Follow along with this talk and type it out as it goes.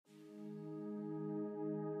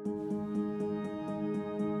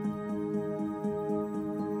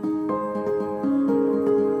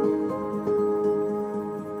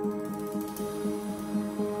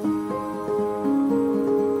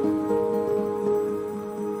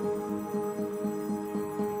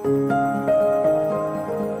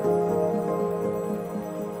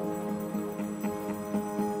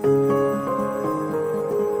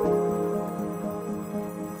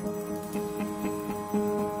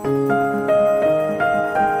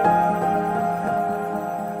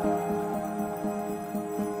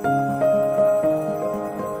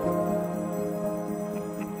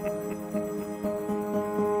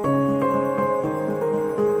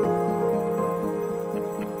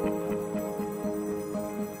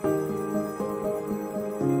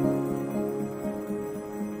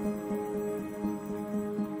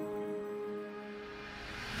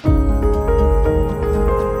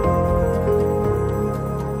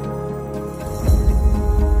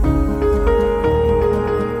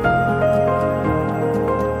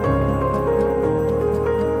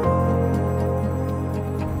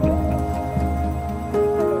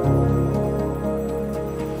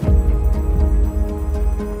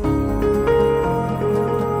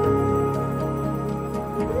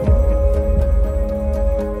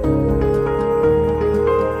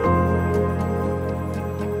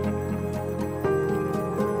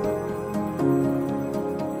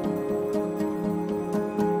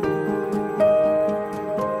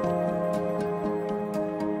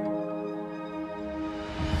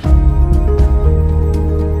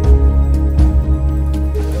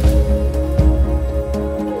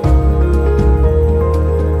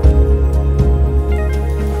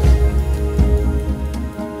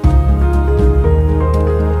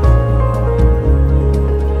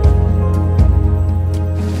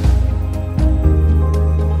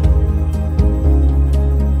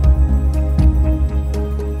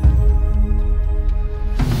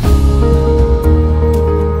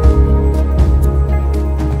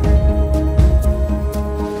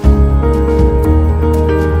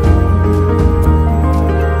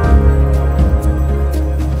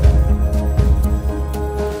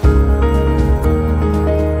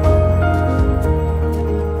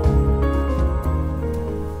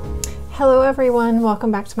everyone,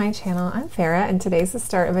 welcome back to my channel. I'm Farrah and today's the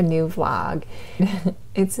start of a new vlog.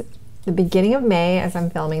 It's the beginning of May as I'm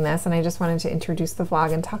filming this, and I just wanted to introduce the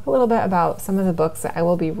vlog and talk a little bit about some of the books that I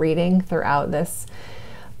will be reading throughout this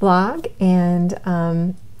vlog. And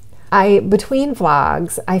between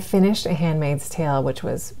vlogs, I finished A Handmaid's Tale, which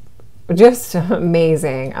was just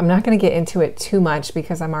amazing. I'm not going to get into it too much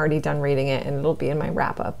because I'm already done reading it and it'll be in my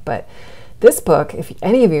wrap-up, but this book, if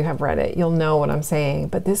any of you have read it, you'll know what I'm saying.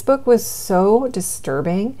 But this book was so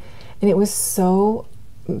disturbing and it was so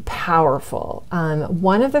powerful.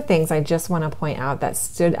 One of the things I just want to point out that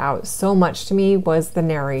stood out so much to me was the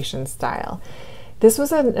narration style. This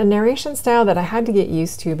was a narration style that I had to get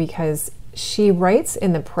used to because she writes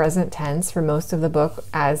in the present tense for most of the book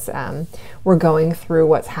as we're going through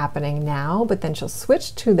what's happening now, but then she'll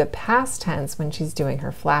switch to the past tense when she's doing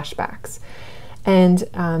her flashbacks. And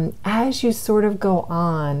as you sort of go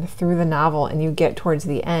on through the novel and you get towards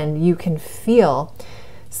the end, you can feel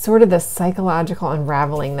sort of the psychological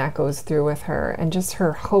unraveling that goes through with her and just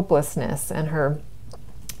her hopelessness and her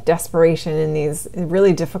desperation in these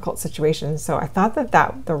really difficult situations. So I thought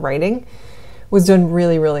that the writing was done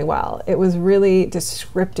really, really well. It was really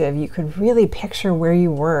descriptive. You could really picture where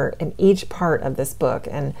you were in each part of this book.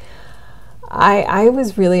 And I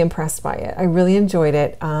was really impressed by it. I really enjoyed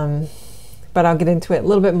it. But I'll get into it a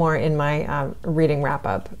little bit more in my reading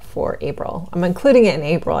wrap-up for April. I'm including it in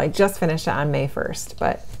April. I just finished it on May 1st,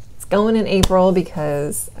 but it's going in April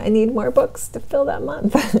because I need more books to fill that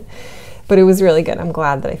month. But it was really good. I'm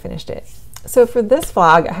glad that I finished it. So for this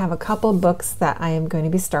vlog, I have a couple books that I am going to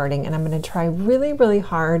be starting, and I'm going to try really, really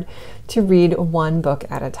hard to read one book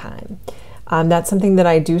at a time. That's something that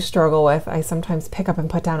I do struggle with. I sometimes pick up and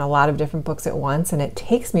put down a lot of different books at once, and it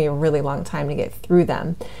takes me a really long time to get through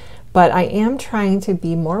them. But I am trying to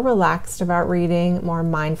be more relaxed about reading, more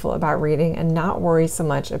mindful about reading, and not worry so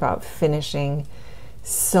much about finishing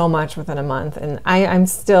so much within a month. And I'm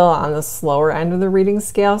still on the slower end of the reading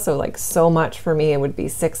scale, so like so much for me it would be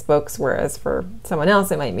 6 books, whereas for someone else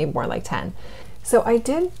it might be more like 10. So I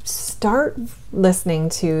did start listening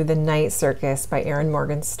to The Night Circus by Erin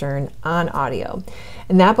Morgenstern on audio.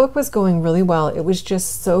 And that book was going really well. It was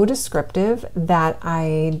just so descriptive that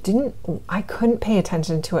I couldn't pay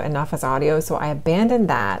attention to it enough as audio, so I abandoned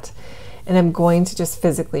that. And I'm going to just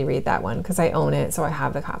physically read that one because I own it, so I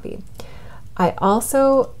have the copy. I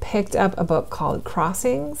also picked up a book called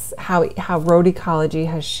Crossings, how road ecology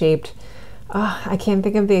has shaped, I can't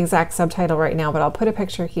think of the exact subtitle right now, but I'll put a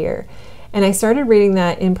picture here. And I started reading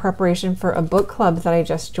that in preparation for a book club that I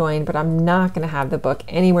just joined, but I'm not going to have the book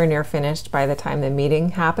anywhere near finished by the time the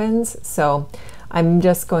meeting happens. So I'm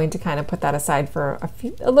just going to kind of put that aside for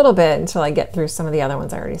a little bit until I get through some of the other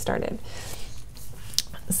ones I already started.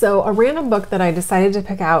 So a random book that I decided to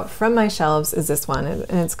pick out from my shelves is this one, and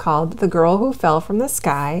it's called The Girl Who Fell from the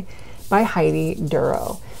Sky by Heidi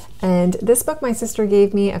Durrow. And this book my sister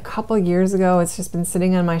gave me a couple years ago. It's just been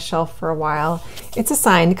sitting on my shelf for a while. It's a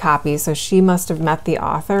signed copy, so she must have met the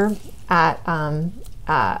author at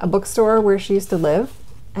a bookstore where she used to live.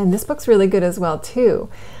 And this book's really good as well too.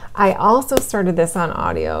 I also started this on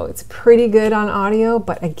audio. It's pretty good on audio,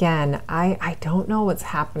 but again, I don't know what's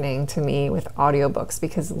happening to me with audiobooks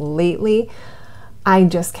because lately I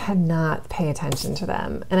just cannot pay attention to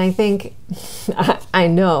them. And I think, I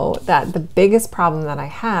know that the biggest problem that I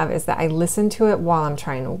have is that I listen to it while I'm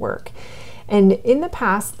trying to work. And in the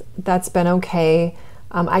past, that's been okay.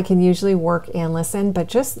 I can usually work and listen, but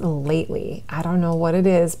just lately, I don't know what it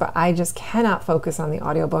is, but I just cannot focus on the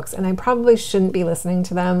audiobooks. And I probably shouldn't be listening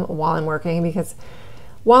to them while I'm working, because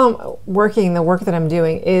while I'm working, the work that I'm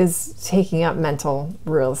doing is taking up mental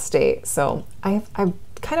real estate. So I've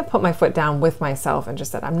kind of put my foot down with myself and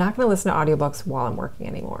just said, I'm not going to listen to audiobooks while I'm working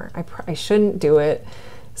anymore. I shouldn't do it,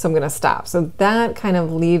 so I'm going to stop. So that kind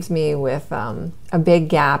of leaves me with a big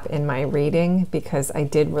gap in my reading, because I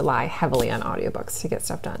did rely heavily on audiobooks to get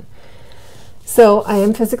stuff done. So I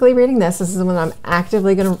am physically reading this. This is the one I'm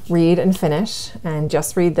actively going to read and finish, and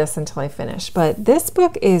just read this until I finish. But this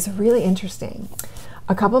book is really interesting.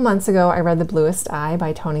 A couple months ago, I read The Bluest Eye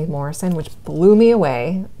by Toni Morrison, which blew me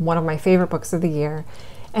away, one of my favorite books of the year.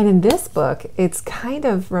 And in this book, it's kind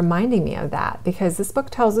of reminding me of that, because this book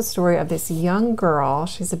tells the story of this young girl.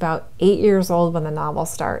 She's about 8 years old when the novel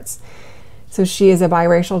starts. So she is a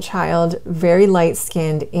biracial child, very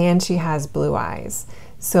light-skinned, and she has blue eyes.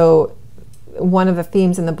 So one of the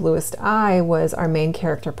themes in The Bluest Eye was our main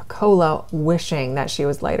character, Pecola, wishing that she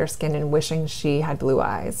was lighter skinned and wishing she had blue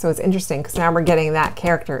eyes. So it's interesting because now we're getting that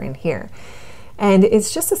character in here. And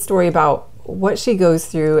it's just a story about what she goes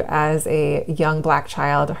through as a young black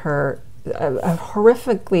child. A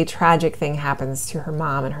horrifically tragic thing happens to her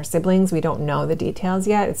mom and her siblings. We don't know the details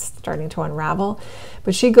yet. It's starting to unravel.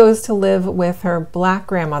 But she goes to live with her black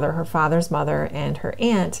grandmother, her father's mother, and her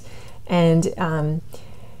aunt. And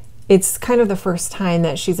it's kind of the first time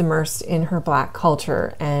that she's immersed in her black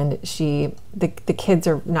culture. And the kids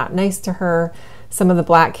are not nice to her. Some of the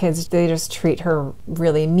black kids, they just treat her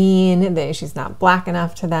really mean. She's not black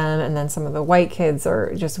enough to them. And then some of the white kids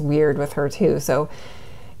are just weird with her too. So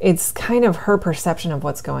it's kind of her perception of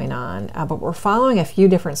what's going on. But we're following a few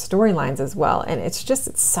different storylines as well. And it's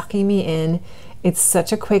sucking me in. It's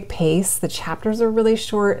such a quick pace. The chapters are really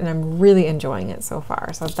short, and I'm really enjoying it so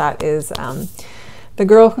far. So that is The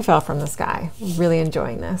Girl Who Fell from the Sky. Really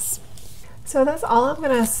enjoying this. So that's all I'm going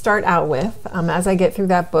to start out with. As I get through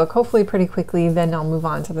that book, hopefully pretty quickly, then I'll move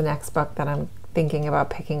on to the next book that I'm thinking about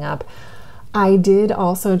picking up. I did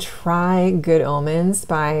also try Good Omens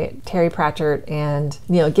by Terry Prachett and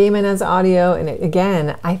Neil Gaiman as audio. And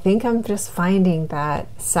again, I think I'm just finding that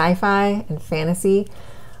sci-fi and fantasy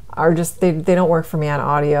are just, they don't work for me on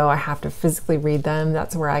audio. I have to physically read them.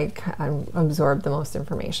 That's where I absorb the most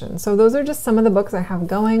information. So those are just some of the books I have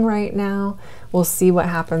going right now. We'll see what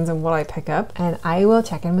happens and what I pick up, and I will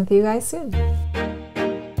check in with you guys soon.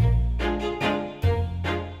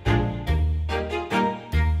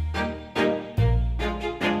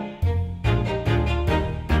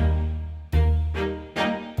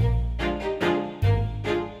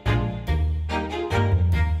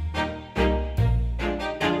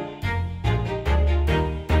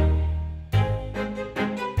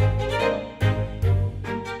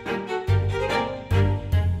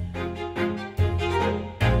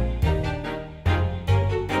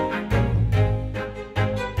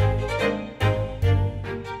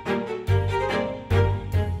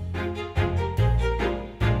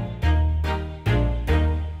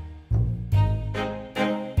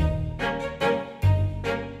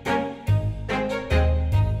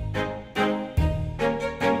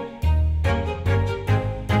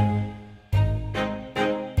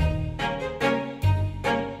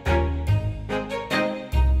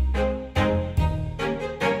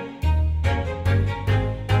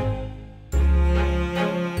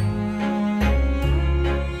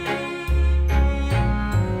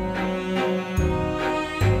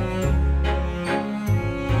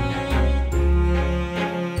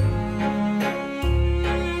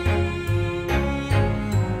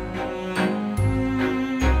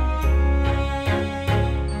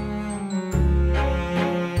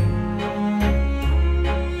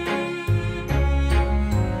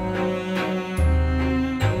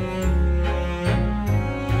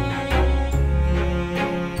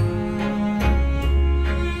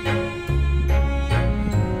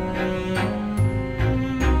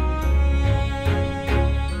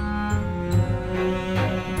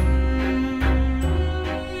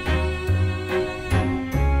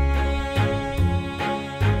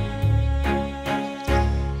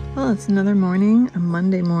 It's another morning, a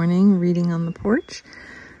Monday morning, reading on the porch,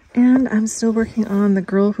 and I'm still working on The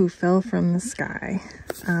Girl Who Fell from the Sky.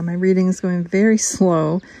 My reading is going very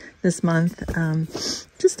slow this month.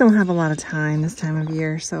 Just don't have a lot of time this time of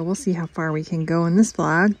year, so we'll see how far we can go in this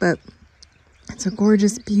vlog, but it's a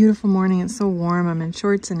gorgeous, beautiful morning. It's so warm. I'm in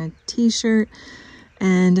shorts and a t-shirt,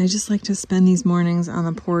 and I just like to spend these mornings on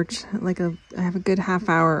the porch. I have a good half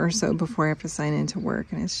hour or so before I have to sign into work,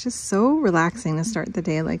 and it's just so relaxing to start the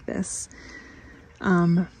day like this.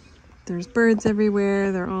 There's birds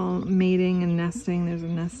everywhere. They're all mating and nesting. There's a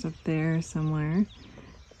nest up there somewhere,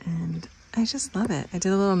 and I just love it. I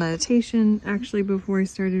did a little meditation actually before I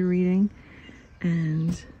started reading,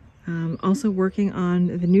 and also working on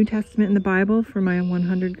the New Testament in the Bible for my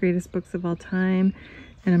 100 greatest books of all time,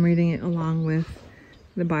 and I'm reading it along with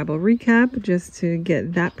the Bible recap just to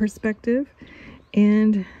get that perspective.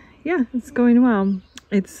 And yeah, it's going well.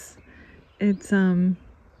 It's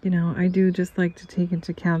you know, I do just like to take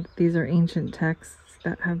into account that these are ancient texts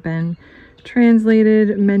that have been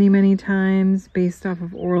translated many, many times based off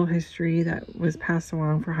of oral history that was passed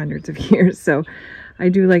along for hundreds of years. So I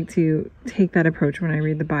do like to take that approach when I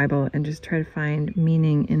read the Bible and just try to find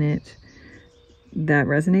meaning in it that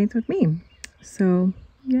resonates with me. So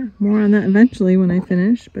yeah, more on that eventually when I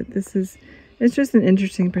finish, but it's just an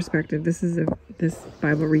interesting perspective. This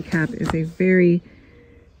Bible recap is a very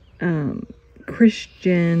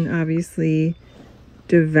Christian, obviously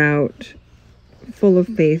devout, full of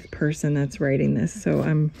faith person that's writing this. So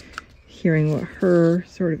I'm hearing what her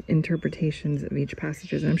sort of interpretations of each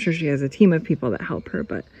passage is. And I'm sure she has a team of people that help her,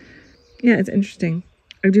 but yeah, it's interesting.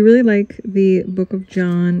 I do really like the book of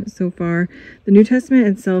John so far. The New Testament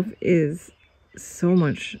itself is so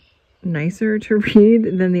much nicer to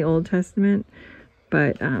read than the Old Testament,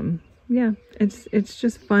 but yeah, it's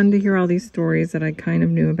just fun to hear all these stories that I kind of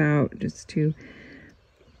knew about, just to,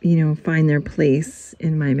 you know, find their place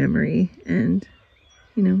in my memory and,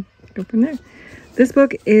 you know, go from there. This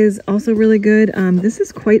book is also really good. This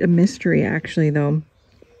is quite a mystery, actually, though.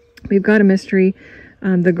 We've got a mystery.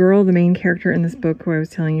 The girl, the main character in this book, who I was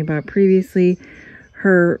telling you about previously,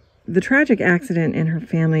 the tragic accident in her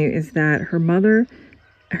family is that her mother,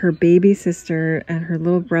 her baby sister, and her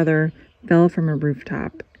little brother fell from a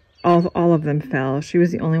rooftop. All of them fell. She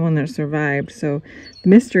was the only one that survived. So the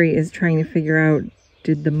mystery is trying to figure out,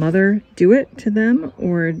 did the mother do it to them,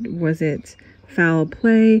 or was it foul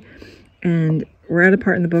play? And we're at a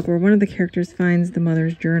part in the book where one of the characters finds the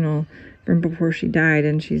mother's journal from before she died,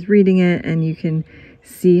 and she's reading it, and you can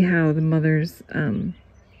see how the mother's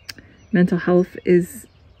mental health is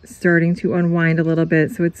starting to unwind a little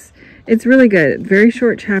bit. So it's really good. Very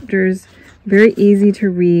short chapters, very easy to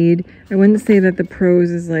read. I wouldn't say that the prose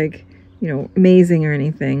is like, you know, amazing or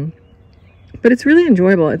anything, but it's really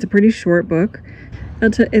enjoyable. It's a pretty short book.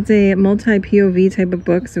 It's a multi-POV type of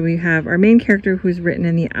book. So we have our main character, who's written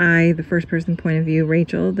in the first person point of view,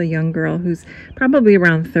 Rachel, the young girl who's probably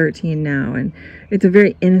around 13 now. And it's a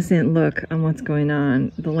very innocent look on what's going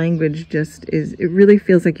on. The language it really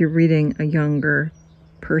feels like you're reading a younger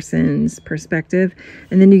person's perspective.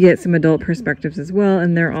 And then you get some adult perspectives as well,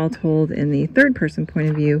 and they're all told in the third person point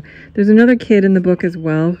of view. There's another kid in the book as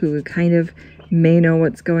well who kind of may know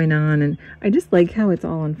what's going on, and I just like how it's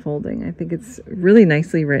all unfolding. I think it's really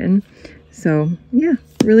nicely written. So yeah,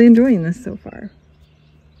 really enjoying this so far.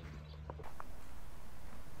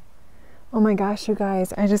 Oh my gosh, you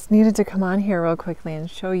guys, I just needed to come on here real quickly and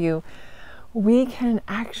show you. We can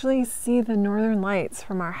actually see the northern lights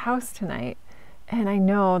from our house tonight. And I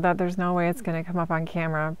know that there's no way it's going to come up on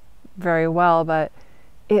camera very well, but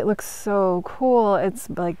it looks so cool. It's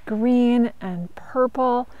like green and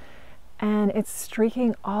purple, and it's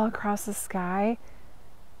streaking all across the sky.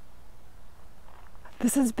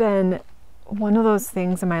 This has been one of those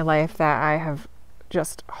things in my life that I have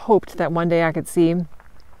just hoped that one day I could see.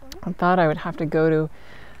 I thought I would have to go to,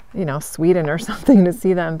 you know, Sweden or something to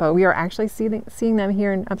see them, but we are actually seeing them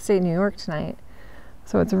here in upstate New York tonight.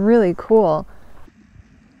 So it's really cool.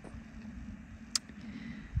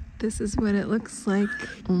 This is what it looks like.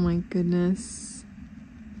 Oh my goodness.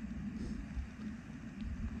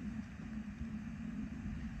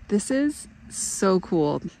 This is so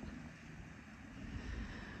cool.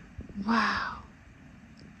 Wow.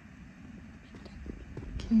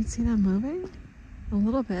 Can you see them moving? A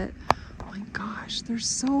little bit. Oh my gosh, they're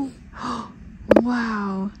so...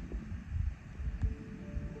 Wow.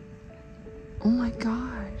 Oh my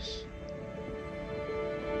gosh.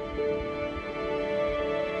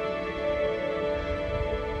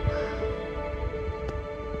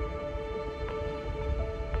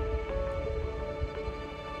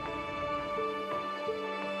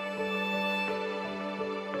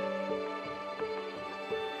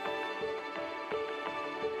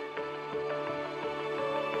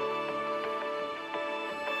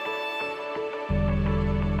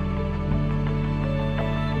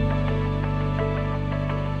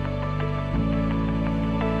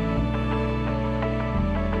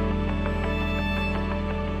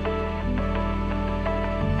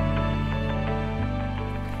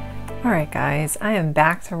 Alright guys, I am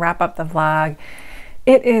back to wrap up the vlog.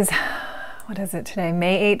 It is, what is it today?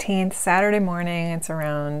 May 18th, Saturday morning. It's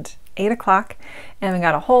around 8 o'clock and we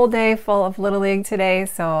got a whole day full of Little League today,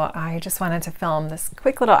 so I just wanted to film this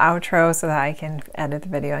quick little outro so that I can edit the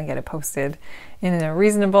video and get it posted in a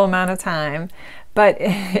reasonable amount of time. But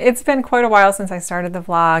it's been quite a while since I started the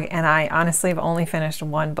vlog, and I honestly have only finished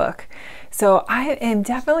one book. So I am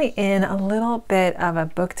definitely in a little bit of a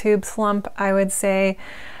BookTube slump, I would say.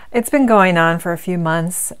 It's been going on for a few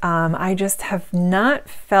months. I just have not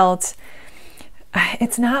felt,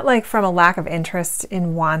 it's not like from a lack of interest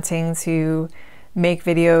in wanting to make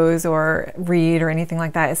videos or read or anything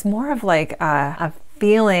like that. It's more of like a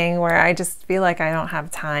feeling where I just feel like I don't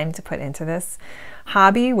have time to put into this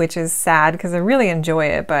hobby, which is sad because I really enjoy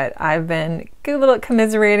it, but I've been a little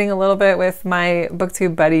commiserating a little bit with my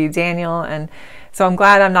BookTube buddy Daniel, and so I'm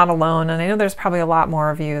glad I'm not alone, and I know there's probably a lot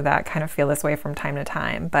more of you that kind of feel this way from time to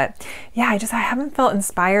time. But yeah, I haven't felt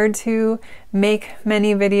inspired to make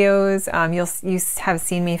many videos. You have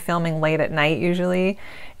seen me filming late at night, usually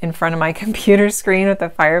in front of my computer screen with the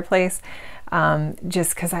fireplace,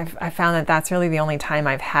 just because I found that that's really the only time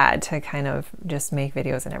I've had to kind of just make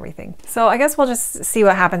videos and everything. So I guess we'll just see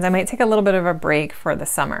what happens. I might take a little bit of a break for the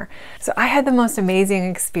summer. So I had the most amazing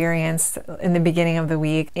experience in the beginning of the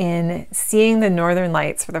week in seeing the Northern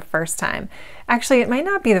Lights for the first time. Actually, it might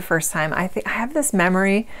not be the first time. I have this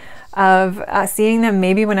memory of seeing them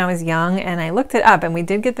maybe when I was young, and I looked it up, and we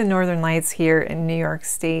did get the Northern Lights here in New York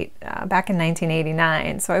State back in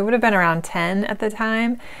 1989. So I would have been around 10 at the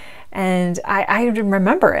time. And I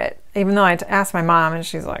remember it, even though I asked my mom and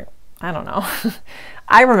she's like, I don't know.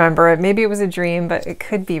 I remember it. Maybe it was a dream, but it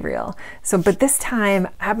could be real. So, but this time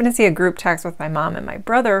I happened to see a group text with my mom and my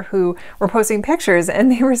brother who were posting pictures, and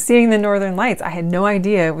they were seeing the Northern Lights. I had no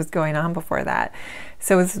idea it was going on before that.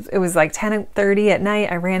 So it was like 10:30 at night.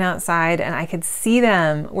 I ran outside and I could see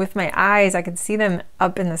them with my eyes. I could see them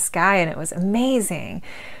up in the sky, and it was amazing.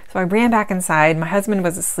 So I ran back inside. My husband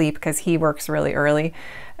was asleep because he works really early,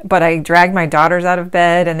 but I dragged my daughters out of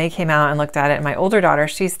bed and they came out and looked at it. And my older daughter,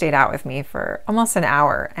 she stayed out with me for almost an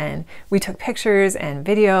hour, and we took pictures and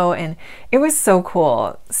video, and it was so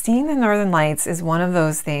cool. Seeing the Northern Lights is one of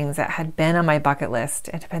those things that had been on my bucket list.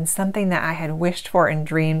 It had been something that I had wished for and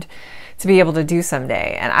dreamed to be able to do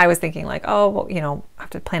someday. And I was thinking like, oh, well, you know, I have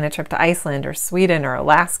to plan a trip to Iceland or Sweden or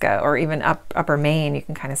Alaska or even upper Maine. You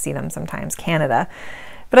can kind of see them sometimes, Canada.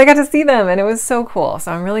 But I got to see them, and it was so cool. So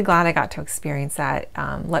I'm really glad I got to experience that.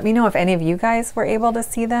 Let me know if any of you guys were able to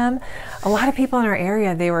see them. A lot of people in our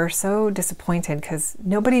area, they were so disappointed because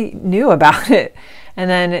nobody knew about it. And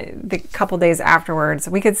then the couple days afterwards,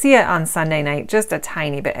 we could see it on Sunday night, just a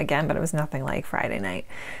tiny bit again, but it was nothing like Friday night.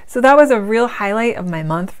 So that was a real highlight of my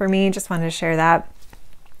month for me. Just wanted to share that.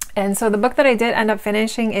 And so the book that I did end up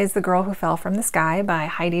finishing is The Girl Who Fell from the Sky by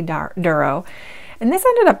Heidi Durrow. And this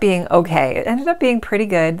ended up being okay. It ended up being pretty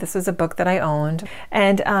good. This was a book that I owned.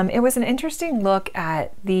 And it was an interesting look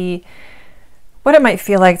at what it might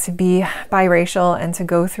feel like to be biracial and to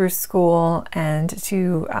go through school and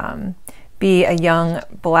to be a young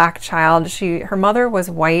Black child. Her mother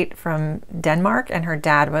was white from Denmark and her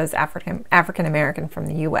dad was African American from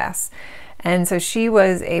the US. And so she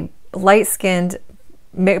was a light-skinned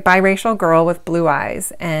biracial girl with blue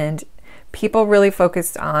eyes, and people really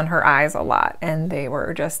focused on her eyes a lot, and they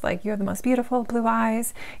were just like, you have the most beautiful blue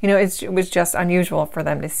eyes. You know, it was just unusual for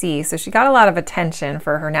them to see. So she got a lot of attention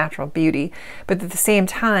for her natural beauty, but at the same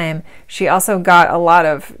time, she also got a lot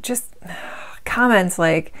of just comments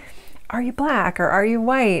like, are you Black or are you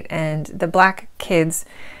white? And the Black kids,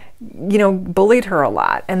 you know, bullied her a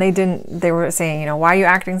lot, and they were saying, you know, why are you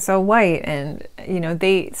acting so white? And, you know,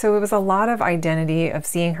 so it was a lot of identity of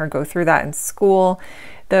seeing her go through that in school,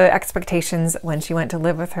 the expectations when she went to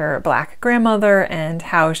live with her Black grandmother and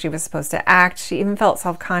how she was supposed to act. She even felt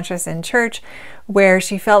self-conscious in church, where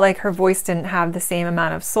she felt like her voice didn't have the same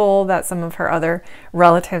amount of soul that some of her other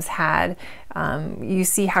relatives had. You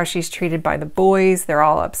see how she's treated by the boys. They're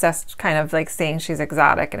all obsessed, kind of like saying she's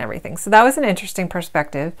exotic and everything. So that was an interesting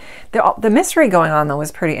perspective. The mystery going on, though,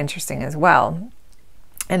 was pretty interesting as well.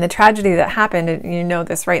 And the tragedy that happened, and you know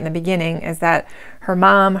this right in the beginning, is that her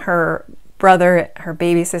mom, her brother, her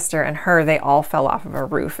baby sister, and her, they all fell off of a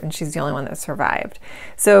roof, and she's the only one that survived.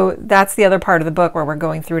 So that's the other part of the book where we're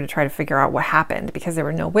going through to try to figure out what happened, because there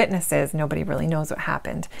were no witnesses. Nobody really knows what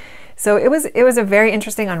happened. So it was a very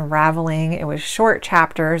interesting unraveling. It was short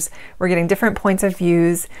chapters. We're getting different points of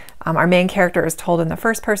views. Our main character is told in the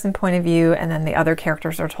first person point of view, and then the other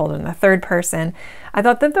characters are told in the third person. I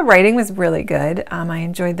thought that the writing was really good. I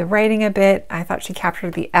enjoyed the writing a bit. I thought she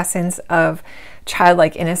captured the essence of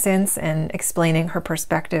childlike innocence and explaining her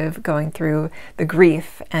perspective going through the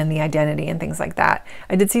grief and the identity and things like that.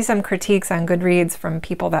 I did see some critiques on Goodreads from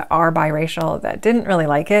people that are biracial that didn't really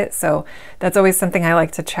like it, so that's always something I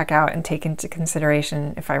like to check out and take into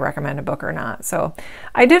consideration if I recommend a book or not. So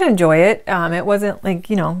I did enjoy it. It wasn't like,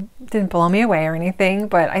 you know, didn't blow me away or anything,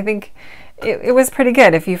 but I think it was pretty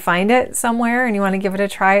good. If you find it somewhere and you want to give it a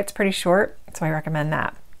try, it's pretty short, so I recommend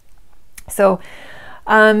that. So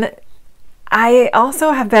I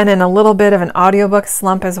also have been in a little bit of an audiobook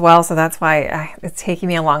slump as well, so that's why it's taking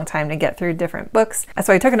me a long time to get through different books.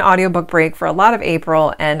 So I took an audiobook break for a lot of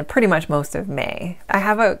April and pretty much most of May. I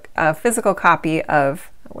have a physical copy of,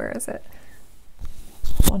 where is it?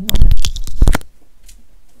 One moment.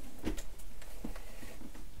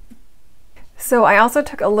 So I also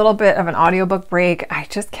took a little bit of an audiobook break. I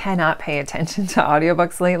just cannot pay attention to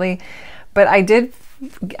audiobooks lately, but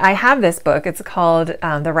I have this book. It's called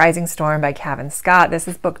The Rising Storm by Cavan Scott. This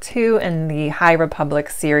is book 2 in the High Republic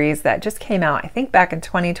series that just came out, I think, back in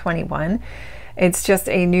 2021. It's just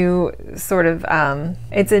a new sort of,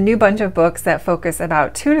 it's a new bunch of books that focus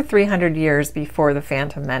about 200 to 300 years before the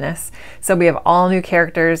Phantom Menace. So we have all new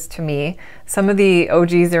characters to me. Some of the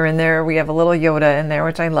OGs are in there. We have a little Yoda in there,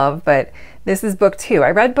 which I love, but this is book 2. I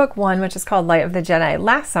read book 1, which is called Light of the Jedi,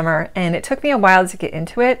 last summer, and it took me a while to get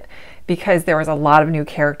into it because there was a lot of new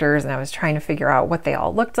characters and I was trying to figure out what they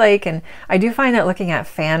all looked like. And I do find that looking at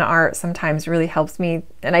fan art sometimes really helps me.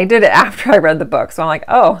 And I did it after I read the book. So I'm like,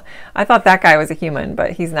 oh, I thought that guy was a human,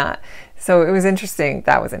 but he's not. So it was interesting.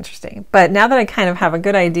 That was interesting. But now that I kind of have a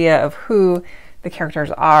good idea of who the characters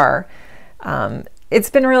are, it's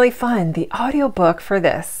been really fun. The audiobook for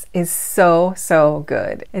this is so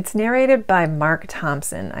good. It's narrated by Mark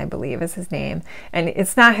Thompson, I believe is his name, and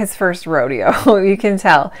it's not his first rodeo, you can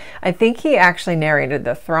tell. I think he actually narrated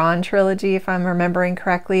the Thrawn trilogy, if I'm remembering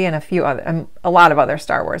correctly, and a lot of other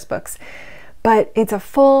Star Wars books. But it's a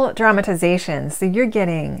full dramatization, so you're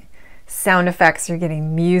getting sound effects, you're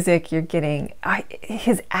getting music, you're getting...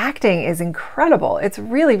 his acting is incredible. It's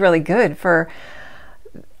really good for...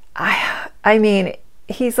 I mean,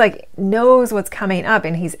 he's like knows what's coming up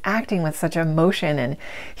and he's acting with such emotion and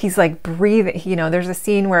he's like breathing. You know, there's a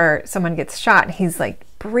scene where someone gets shot and he's like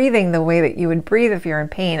breathing the way that you would breathe if you're in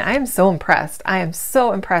pain. I am so impressed. I am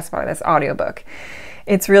so impressed by this audiobook.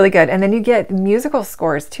 It's really good. And then you get musical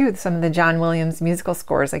scores too, some of the John Williams musical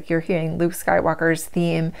scores, like you're hearing Luke Skywalker's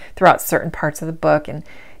theme throughout certain parts of the book, and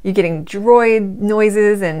you're getting droid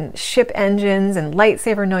noises and ship engines and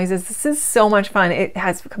lightsaber noises. This is so much fun. It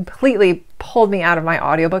has completely pulled me out of my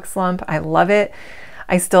audiobook slump. I love it.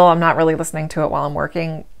 I'm not really listening to it while I'm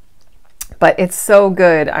working, but it's so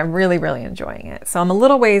good. I'm really enjoying it. So I'm a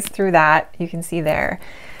little ways through that. You can see there.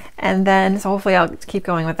 And then, so hopefully I'll keep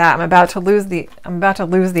going with that. I'm about to lose the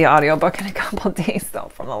audiobook in a couple of days though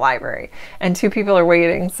from the library, and 2 people are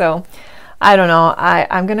waiting. So I don't know.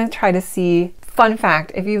 I'm going to try to see. Fun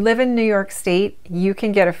fact, if you live in New York State, you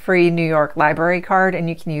can get a free New York library card and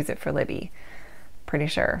you can use it for Libby. Pretty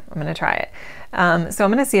sure. I'm going to try it. So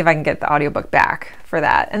I'm going to see if I can get the audiobook back for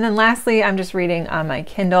that. And then lastly, I'm just reading on my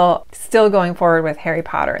Kindle, still going forward with Harry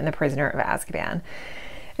Potter and the Prisoner of Azkaban.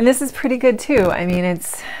 And this is pretty good too. I mean,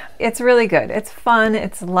 it's really good. It's fun.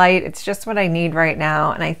 It's light. It's just what I need right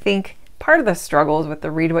now. And I think part of the struggles with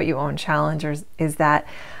the Read What You Own challenge is that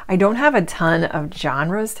I don't have a ton of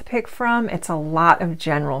genres to pick from. It's a lot of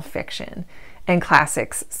general fiction and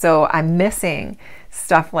classics. So I'm missing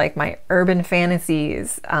stuff like my urban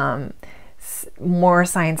fantasies, more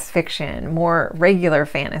science fiction, more regular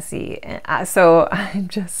fantasy. So I'm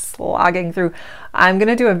just slogging through. I'm going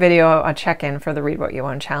to do a check-in for the Read What You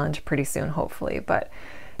Own challenge pretty soon, hopefully. But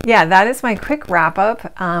yeah, that is my quick wrap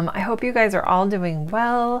up. I hope you guys are all doing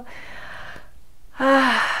well.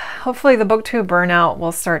 Hopefully the BookTube burnout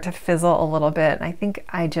will start to fizzle a little bit. I think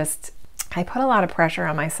I put a lot of pressure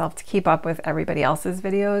on myself to keep up with everybody else's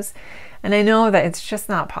videos. And I know that it's just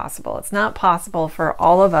not possible. It's not possible for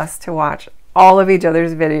all of us to watch all of each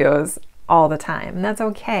other's videos all the time. And that's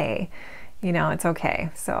okay. You know, it's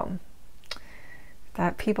okay. So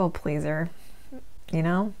that people pleaser, you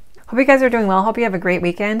know. Hope you guys are doing well. Hope you have a great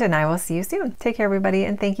weekend and I will see you soon. Take care everybody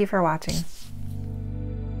and thank you for watching.